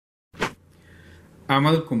I'm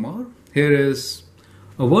Kumar. Here is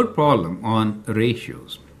a word problem on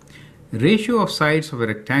ratios. Ratio of sides of a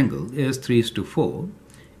rectangle is 3:4.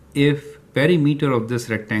 If perimeter of this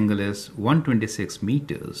rectangle is 126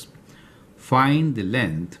 meters, find the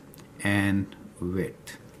length and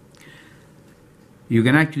width. You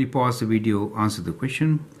can actually pause the video, answer the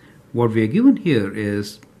question. What we are given here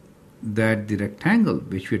is that the rectangle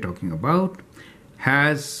which we are talking about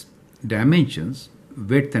has dimensions,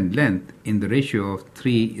 width and length in the ratio of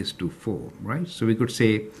 3:4, right? So we could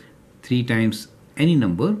say 3 times any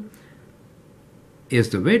number is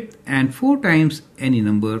the width and 4 times any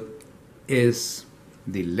number is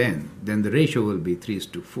the length. Then the ratio will be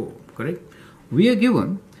 3:4, correct? We are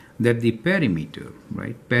given that the perimeter,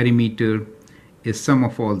 right? Perimeter is sum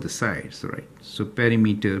of all the sides, right? So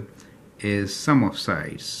perimeter is sum of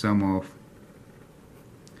sides, sum of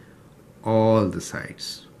all the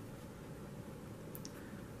sides.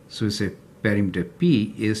 So we say perimeter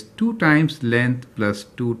P is 2 times length plus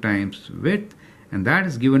 2 times width, and that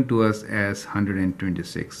is given to us as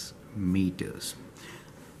 126 meters.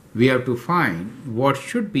 We have to find what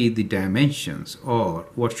should be the dimensions or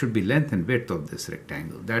what should be length and width of this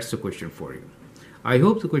rectangle. That's the question for you. I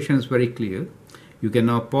hope the question is very clear. You can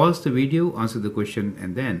now pause the video, answer the question,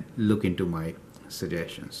 and then look into my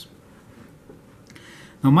suggestions.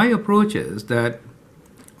 Now my approach is that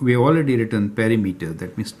we have already written perimeter.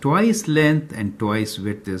 That means twice length and twice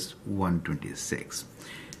width is 126.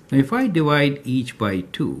 Now if I divide each by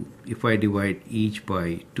 2,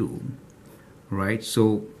 right,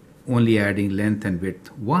 so only adding length and width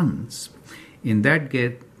once, in that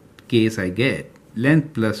case I get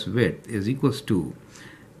length plus width is equals to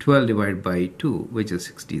 12 divided by 2, which is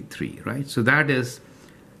 63, right? So that is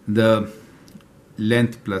the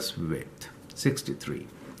length plus width, 63.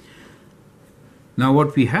 Now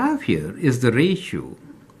what we have here is the ratio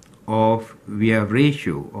of,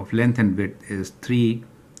 ratio of length and width is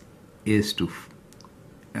 3:4,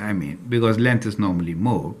 because length is normally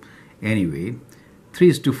more. Anyway,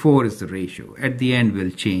 3:4 is the ratio. At the end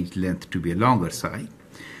we'll change length to be a longer side.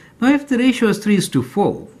 Now if the ratio is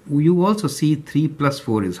 3:4, you also see 3 plus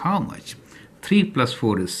 4 is how much? 3 plus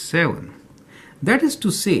 4 is 7. That is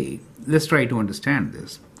to say, let's try to understand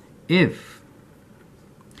this. If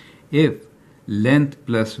length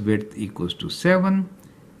plus width equals to 7,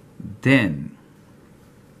 then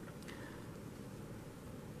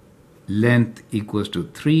length equals to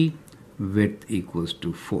 3, width equals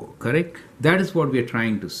to 4, correct? That is what we are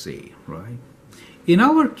trying to say, right? In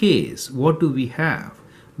our case, what do we have?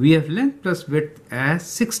 We have length plus width as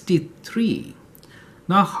 63.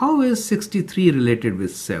 Now how is 63 related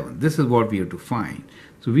with 7? This is what we have to find.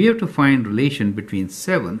 So we have to find relation between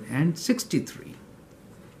 7 and 63.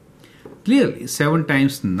 Clearly 7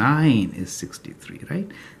 times 9 is 63,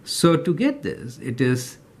 right? So to get this, it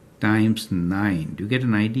is times 9. Do you get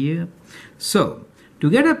an idea? So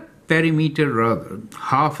to get a perimeter, rather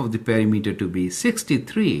half of the perimeter to be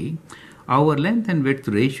 63, our length and width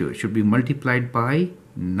ratio should be multiplied by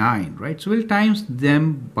 9, right? So we'll times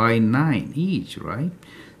them by 9 each, right?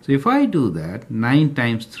 So if I do that, 9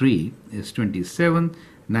 times 3 is 27,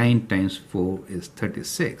 9 times 4 is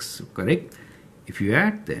 36, correct? If you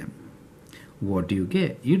add them, what do you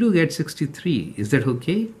get? You do get 63. Is that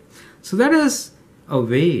okay? So that is a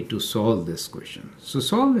way to solve this question. So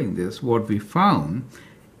solving this, what we found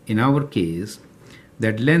in our case,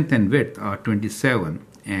 that length and width are 27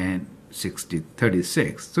 and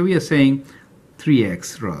 36. So we are saying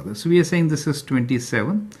 3x rather. So we are saying this is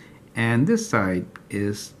 27 and this side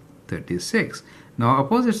is 36. Now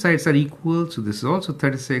opposite sides are equal, so this is also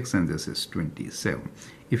 36 and this is 27.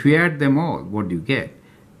 If we add them all, what do you get?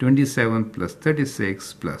 27 plus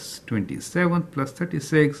 36 plus 27 plus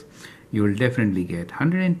 36, you will definitely get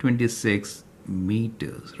 126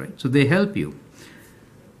 meters, right? So they help you.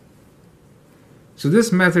 So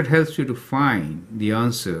this method helps you to find the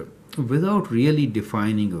answer without really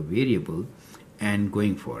defining a variable and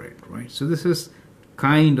going for it, right? So this is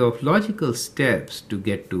kind of logical steps to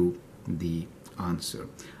get to the answer.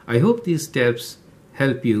 I hope these steps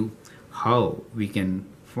help you how we can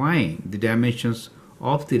find the dimensions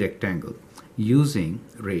of the rectangle using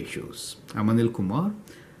ratios. I'm Anil Kumar.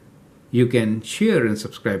 You can share and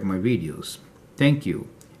subscribe my videos. Thank you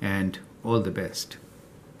and all the best.